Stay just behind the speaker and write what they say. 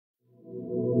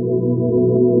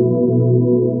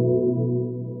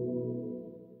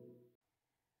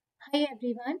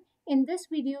everyone. In this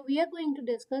video, we are going to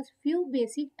discuss few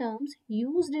basic terms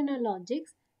used in a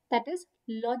logics, that is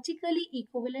logically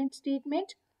equivalent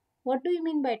statement. What do you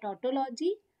mean by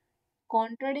tautology?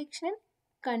 Contradiction,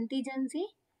 contingency,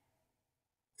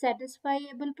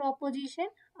 satisfiable proposition,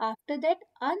 after that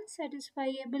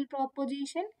unsatisfiable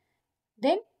proposition.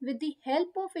 Then with the help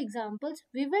of examples,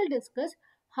 we will discuss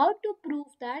how to prove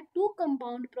that two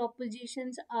compound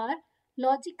propositions are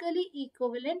logically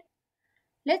equivalent.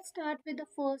 Let's start with the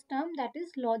first term, that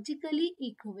is logically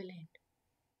equivalent.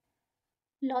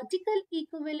 Logical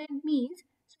equivalent means,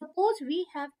 suppose we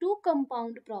have two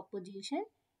compound proposition.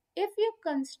 If you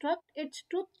construct its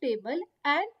truth table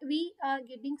and we are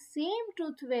getting same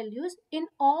truth values in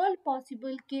all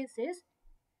possible cases,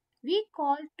 we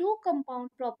call two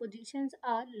compound propositions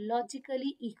are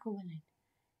logically equivalent.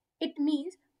 It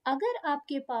means अगर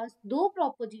आपके पास दो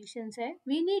propositions है,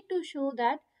 we need to show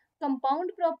that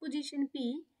compound proposition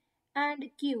P and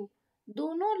Q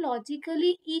दोनों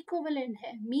logically equivalent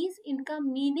है, means इनका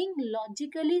meaning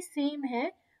logically same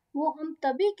है. वो हम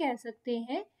तभी कह सकते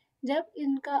हैं जब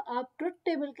इनका आप truth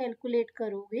table calculate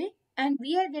करोगे and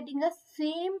we are getting a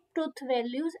same truth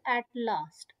values at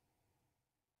last.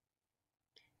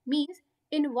 Means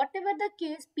in whatever the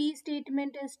case P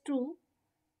statement is true,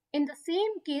 in the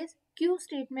same case Q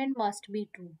statement must be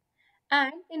true,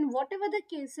 and in whatever the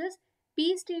cases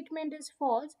P statement is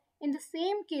false, in the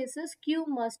same cases Q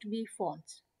must be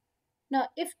false. Now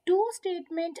if two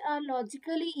statements are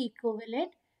logically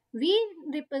equivalent, we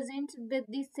represent with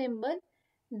the symbol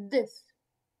this.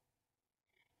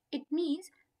 It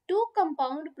means two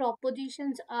compound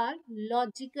propositions are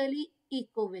logically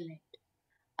equivalent.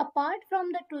 Apart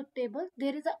from the truth table,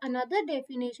 there is another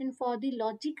definition for the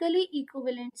logically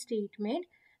equivalent statement,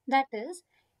 that is,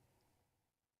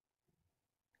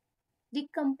 the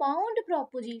compound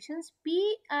propositions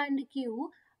P and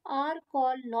Q are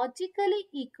called logically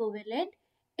equivalent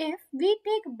if we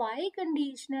take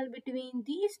biconditional between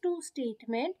these two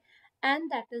statements,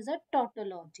 and that is a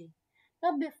tautology.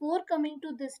 Now before coming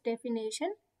to this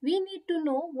definition, we need to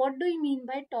know what do you mean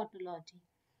by tautology.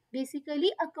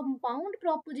 Basically, a compound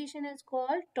proposition is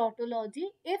called tautology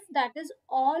if that is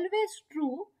always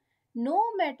true no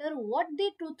matter what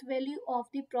the truth value of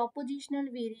the propositional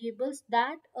variables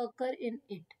that occur in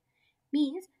it.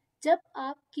 Means जब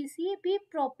आप किसी भी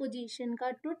proposition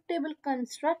का truth table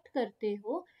construct करते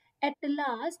हो, at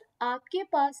last आपके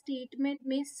पास statement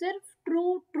में सिर्फ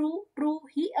true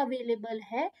ही available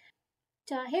है,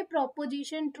 चाहे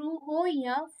proposition true हो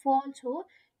या false हो,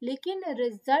 लेकिन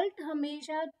result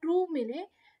हमेशा true मिले,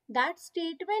 that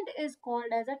statement is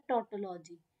called as a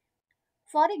tautology.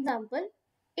 For example,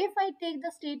 if I take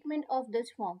the statement of this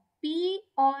form, P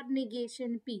or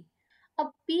negation P.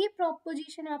 अब P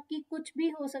proposition आपकी कुछ भी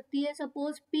हो सकती है.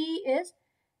 Suppose P is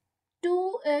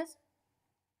 2 is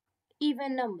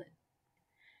even number.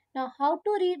 Now how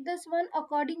to read this one?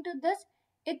 According to this,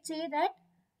 it say that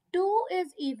 2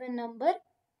 is even number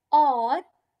or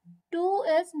 2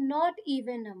 is not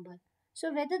even number.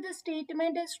 So whether the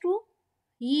statement is true?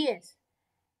 Yes.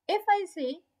 If I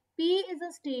say P is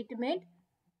a statement,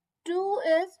 2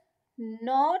 is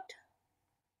not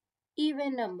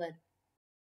even number.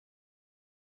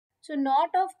 So not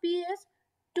of P is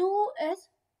 2 is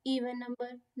even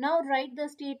number. Now write the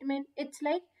statement. It's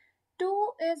like 2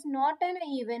 is not an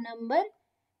even number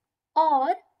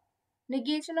or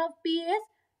negation of P is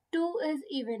 2 is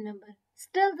even number.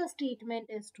 Still the statement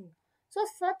is true. So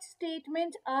such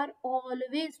statements are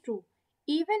always true.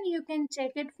 Even you can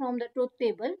check it from the truth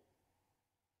table.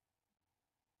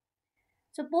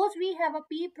 Suppose we have a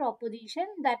P proposition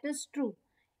that is true.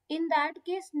 In that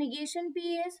case, negation P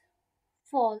is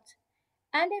false.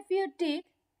 And if you take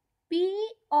P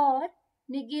or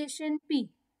negation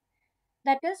P,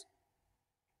 that is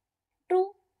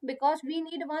true, because we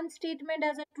need one statement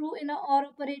as a true in a OR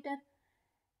operator.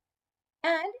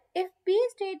 And if P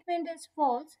statement is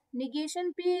false,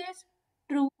 negation P is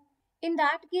true. In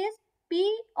that case,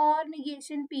 P or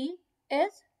negation P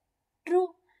is true.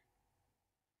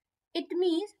 It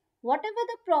means whatever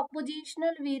the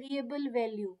propositional variable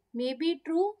value may be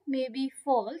true, may be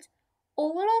false,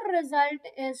 overall result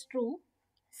is true.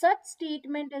 Such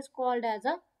statement is called as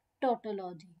a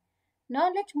tautology.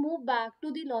 Now let's move back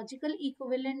to the logical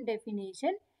equivalent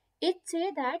definition. It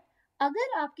say that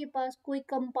अगर आपके पास कोई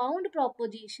compound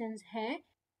propositions हैं,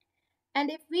 and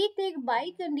if we take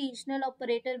biconditional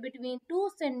operator between two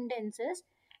sentences,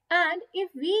 and if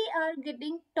we are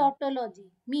getting tautology,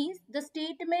 means the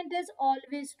statement is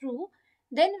always true,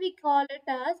 then we call it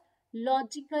as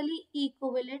logically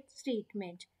equivalent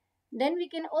statement. Then we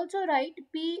can also write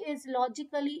P is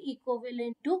logically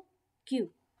equivalent to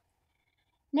Q.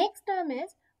 Next term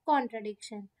is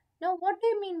contradiction. Now, what do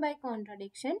you mean by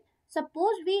contradiction?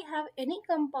 Suppose we have any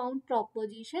compound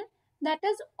proposition that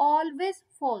is always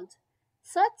false.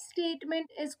 Such statement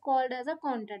is called as a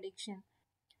contradiction.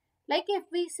 Like if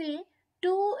we say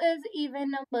 2 is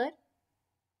even number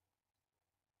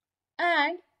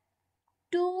and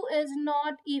 2 is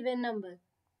not even number.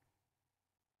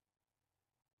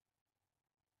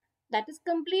 That is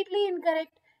completely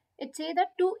incorrect. It says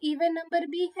that 2 even number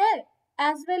be hai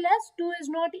as well as 2 is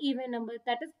not even number.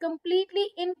 That is completely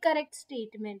incorrect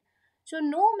statement. So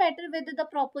no matter whether the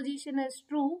proposition is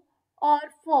true or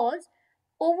false,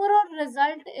 overall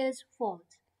result is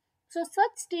false. So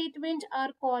such statements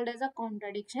are called as a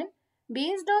contradiction.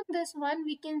 Based on this one,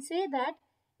 we can say that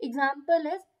example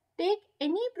is take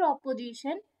any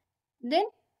proposition, then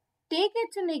take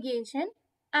its negation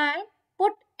and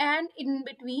put and in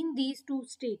between these two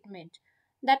statements.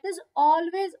 That is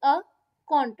always a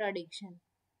contradiction.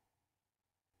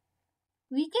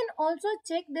 We can also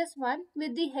check this one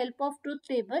with the help of truth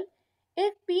table.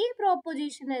 If P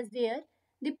proposition is there,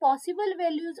 the possible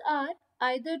values are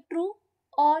either true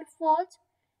or false.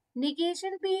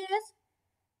 Negation P is,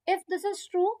 if this is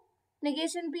true,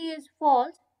 negation P is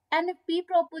false, and if P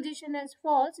proposition is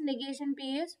false, negation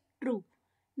P is true.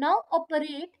 Now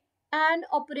operate and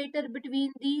operator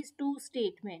between these two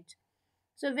statements.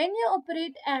 So when you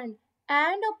operate and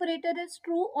operator is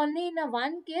true only in a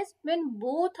one case when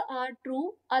both are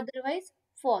true, otherwise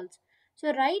false.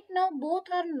 So right now both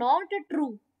are not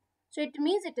true. So it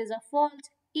means it is a false.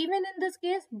 Even in this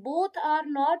case, both are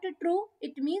not true.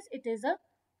 It means it is a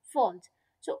false.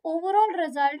 So overall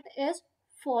result is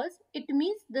false. It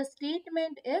means the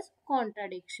statement is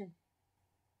contradiction.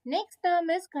 Next term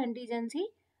is contingency,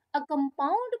 a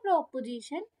compound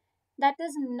proposition that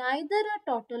is neither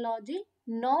a tautology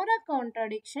nor a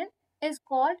contradiction is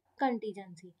called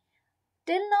contingency.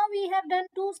 Till now we have done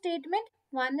two statements.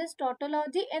 One is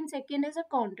tautology and second is a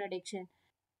contradiction.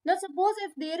 Now suppose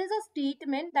if there is a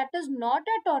statement that is not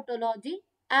a tautology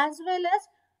as well as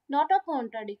not a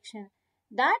contradiction,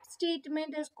 that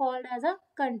statement is called as a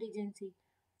contingency.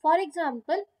 For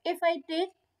example, if I take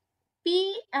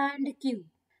P and Q,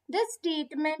 this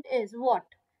statement is what?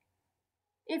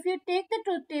 If you take the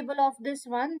truth table of this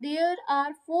one, there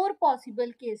are four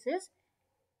possible cases.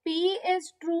 P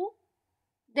is true,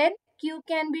 then Q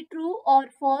can be true or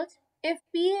false. If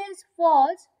P is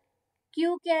false,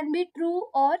 Q can be true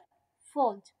or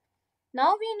false.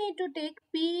 Now we need to take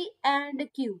P and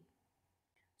Q.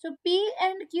 So P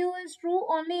and Q is true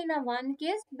only in a one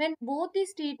case when both the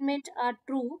statements are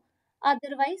true,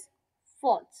 otherwise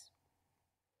false.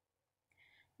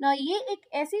 Now ये एक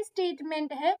ऐसी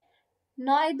statement है,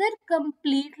 neither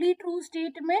completely true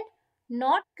statement,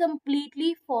 not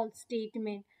completely false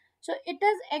statement. So it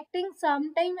is acting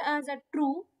sometime as a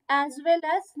true as well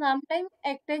as sometime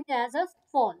acting as a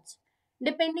false,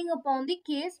 depending upon the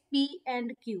case P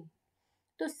and Q.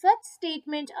 So such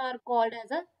statements are called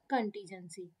as a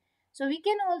contingency. So we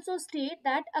can also state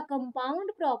that a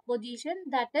compound proposition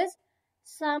that is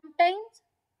sometimes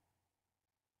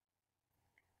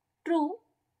true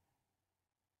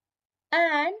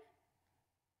and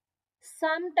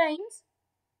sometimes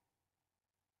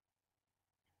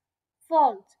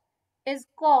false is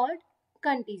called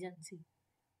contingency.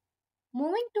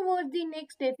 Moving toward the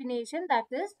next definition, that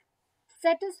is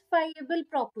satisfiable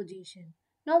proposition.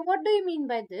 Now what do you mean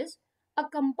by this? A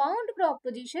compound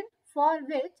proposition for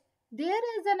which there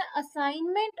is an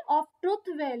assignment of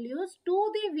truth values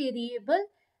to the variable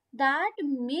that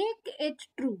make it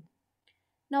true.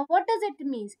 Now what does it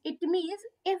mean? It means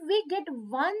if we get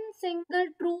one single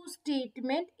true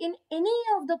statement in any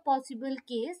of the possible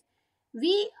case,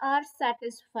 we are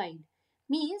satisfied.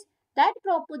 Means that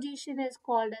proposition is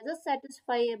called as a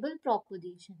satisfiable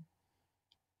proposition.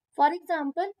 For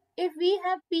example, if we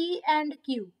have P and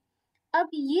Q, अब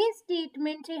ये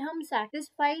statement से हम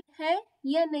satisfied है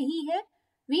या नहीं है,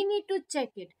 we need to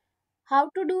check it. How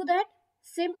to do that?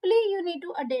 Simply you need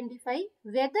to identify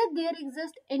whether there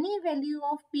exists any value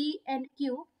of P and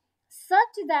Q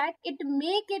such that it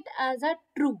make it as a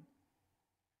true.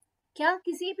 क्या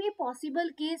किसी भी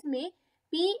possible case में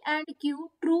P and Q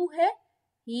true है?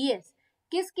 Yes.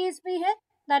 किस case में है?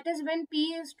 That is when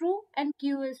P is true and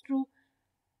Q is true.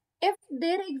 If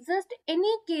there exists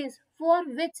any case for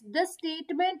which the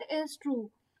statement is true,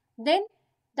 then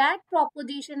that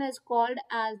proposition is called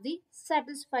as the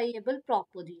satisfiable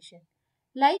proposition.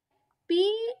 Like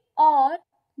P or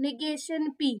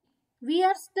negation P, we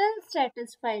are still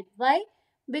satisfied. Why?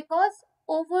 Because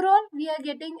overall we are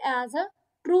getting as a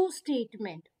true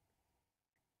statement.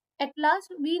 At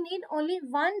last, we need only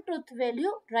one truth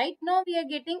value. Right now, we are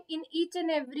getting in each and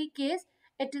every case,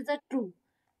 it is a true.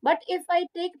 But if I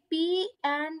take P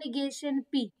and negation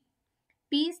P,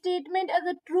 P statement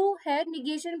अगर true है,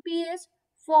 negation P is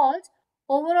false,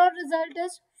 overall result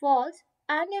is false.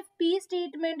 And if P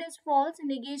statement is false,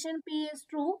 negation P is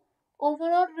true,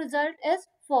 overall result is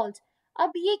false.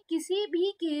 अब ये किसी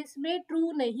भी case में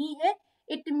true नहीं है.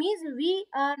 It means we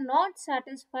are not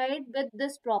satisfied with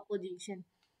this proposition.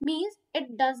 Means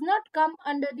it does not come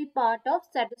under the part of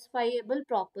satisfiable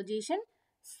proposition.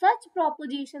 Such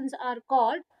propositions are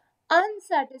called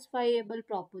unsatisfiable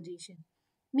proposition.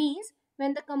 Means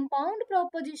when the compound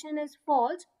proposition is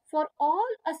false for all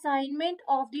assignment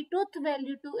of the truth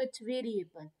value to its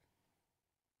variable,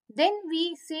 then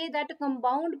we say that a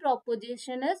compound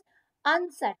proposition is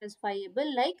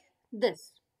unsatisfiable like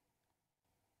this.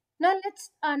 Now let's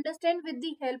understand with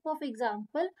the help of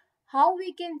example how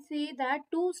we can say that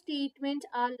two statements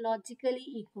are logically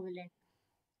equivalent.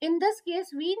 In this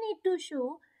case, we need to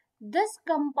show this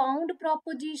compound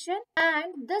proposition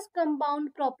and this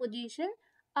compound proposition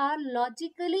are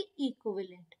logically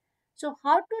equivalent. So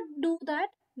how to do that?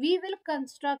 We will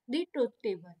construct the truth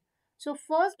table. So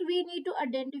first we need to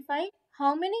identify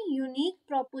how many unique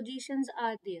propositions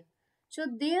are there. So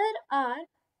there are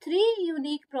three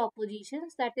unique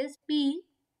propositions, that is P,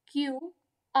 Q,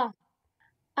 R.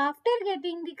 After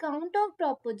getting the count of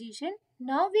proposition,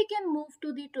 now we can move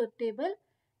to the truth table.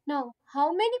 Now,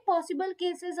 how many possible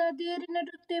cases are there in a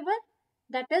truth table?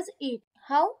 That is 8.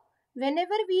 How?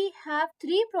 Whenever we have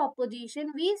three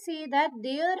proposition, we say that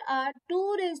there are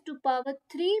 2 raised to power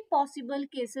 3 possible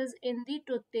cases in the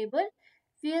truth table,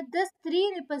 where this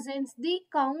 3 represents the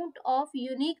count of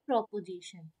unique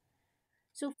proposition.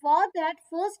 So for that,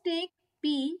 first take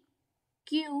P,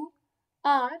 Q,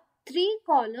 R, 3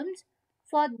 columns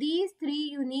for these 3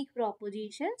 unique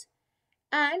propositions,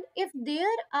 and if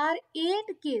there are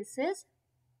 8 cases,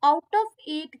 out of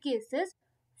 8 cases,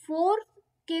 4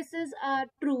 cases are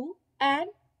true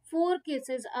and 4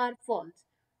 cases are false.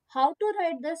 How to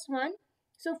write this one?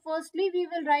 So firstly we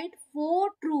will write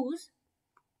 4 trues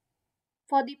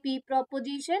for the P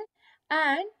proposition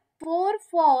and 4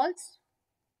 false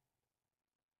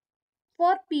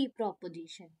for P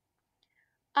proposition.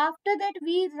 After that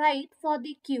we write for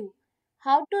the Q.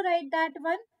 How to write that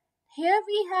one? Here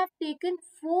we have taken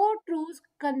 4 trues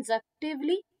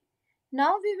consecutively.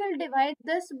 Now we will divide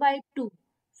this by 2.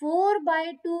 4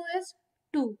 by 2 is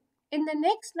 2. In the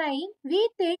next line, we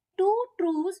take 2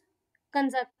 trues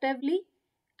consecutively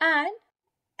and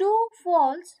 2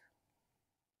 false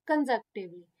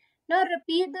consecutively. Now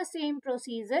repeat the same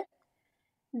procedure.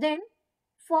 Then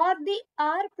for the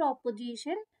R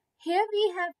proposition, here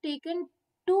we have taken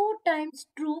 2 times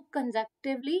true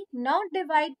consecutively. Now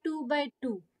divide 2 by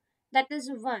 2. That is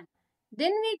 1.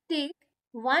 Then we take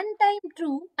 1 time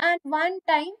true and 1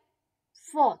 time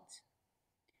false.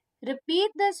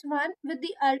 Repeat this one with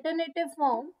the alternative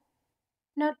form.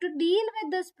 Now to deal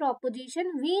with this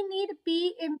proposition, we need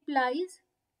P implies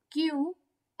Q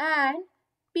and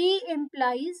P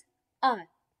implies R.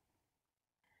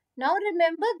 Now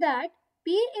remember that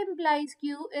P implies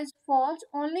Q is false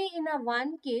only in a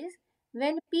one case,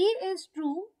 when P is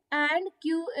true and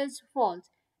Q is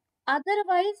false.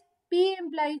 Otherwise, P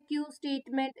implies Q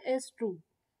statement is true.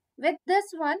 With this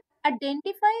one,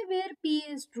 identify where P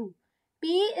is true.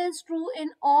 P is true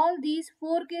in all these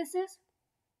 4 cases.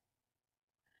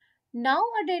 Now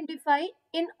identify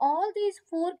in all these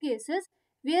 4 cases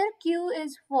where Q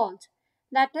is false.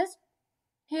 That is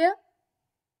here.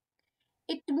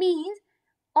 It means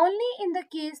only in the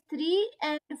case 3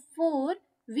 and 4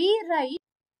 we write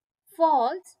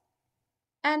false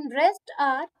and rest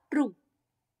are true.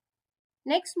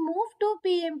 Next, move to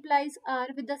P implies R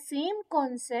with the same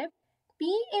concept.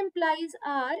 P implies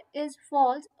R is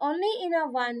false only in a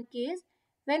one case,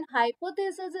 when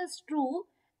hypothesis is true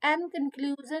and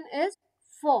conclusion is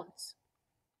false.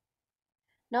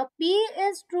 Now P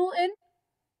is true in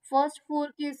first 4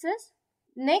 cases.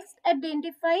 Next,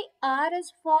 identify R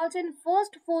is false in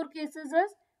first 4 cases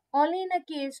as only in a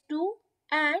case 2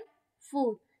 and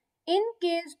 4. In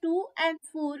case 2 and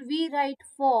 4 we write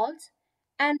false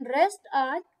and rest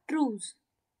are trues.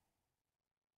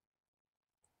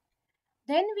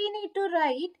 Then we need to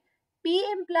write P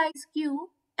implies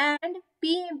Q and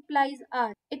P implies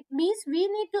R. It means we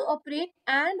need to operate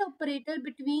AND operator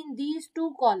between these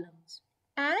two columns.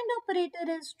 AND operator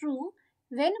is true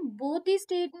when both the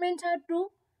statements are true.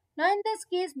 Now in this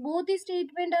case both the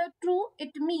statements are true.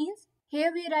 It means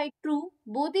here we write true.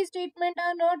 Both the statements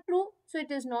are not true. So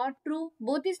it is not true.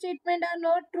 Both the statements are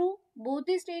not true. Both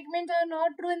the statements are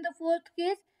not true in the fourth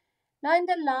case. Now in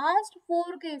the last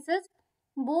four cases,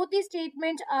 both the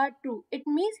statements are true. It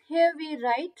means here we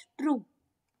write true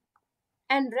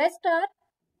and rest are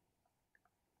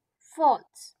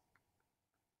false.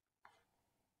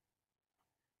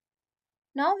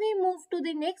 Now we move to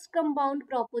the next compound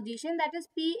proposition, that is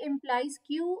P implies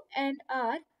Q and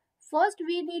R. First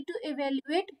we need to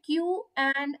evaluate Q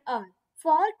and R.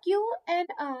 For Q and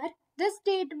R, this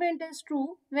statement is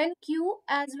true when Q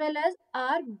as well as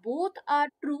R both are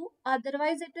true,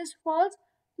 otherwise it is false.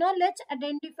 Now let's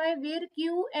identify where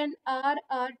Q and R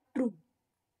are true.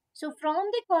 So from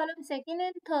the column second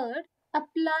and third,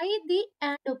 apply the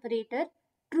AND operator.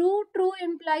 True, true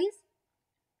implies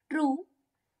true.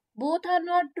 Both are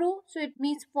not true, so it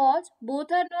means false.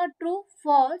 Both are not true,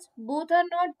 false. Both are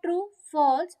not true,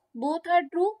 false. Both are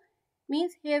true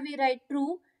means here we write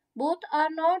true. Both are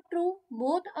not true,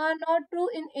 both are not true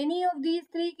in any of these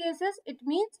three cases. It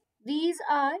means these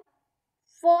are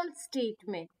false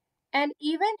statement. And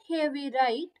even here we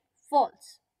write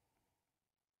false.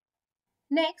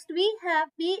 Next we have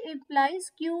P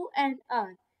implies Q and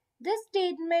R. This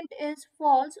statement is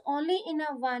false only in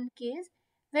a one case,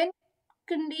 when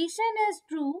condition is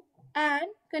true and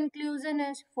conclusion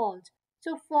is false.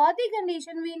 So for the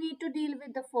condition we need to deal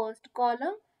with the first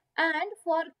column, and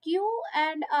for Q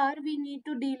and R we need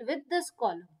to deal with this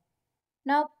column.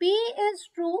 Now P is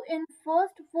true in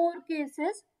first four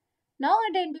cases. Now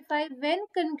identify when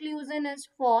conclusion is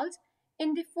false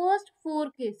in the first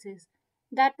four cases.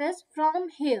 That is from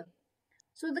here.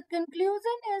 So the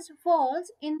conclusion is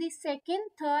false in the second,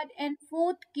 third and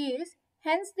fourth case.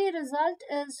 Hence the result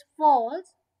is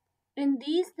false in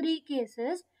these three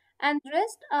cases and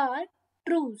rest are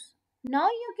trues. Now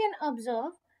you can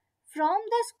observe from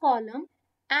this column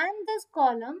and this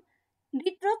column,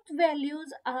 the truth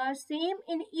values are same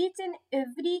in each and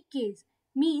every case.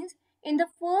 Means in the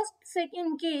first,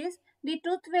 second case, the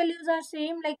truth values are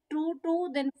same, like true, true,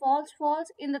 then false, false.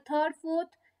 In the third, fourth,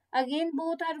 again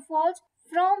both are false.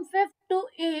 From fifth to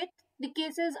eighth, the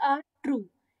cases are true.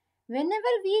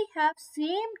 Whenever we have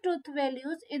same truth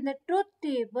values in the truth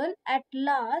table, at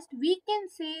last we can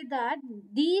say that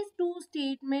these two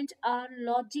statements are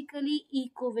logically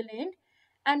equivalent,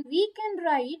 and we can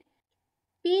write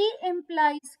P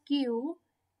implies Q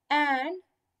and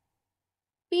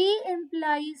P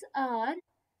implies R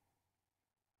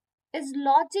is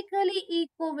logically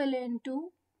equivalent to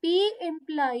P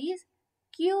implies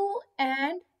Q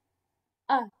and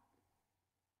R.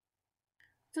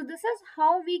 So this is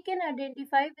how we can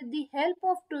identify with the help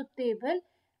of truth table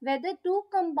whether two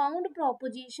compound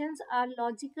propositions are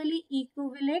logically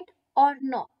equivalent or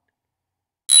not.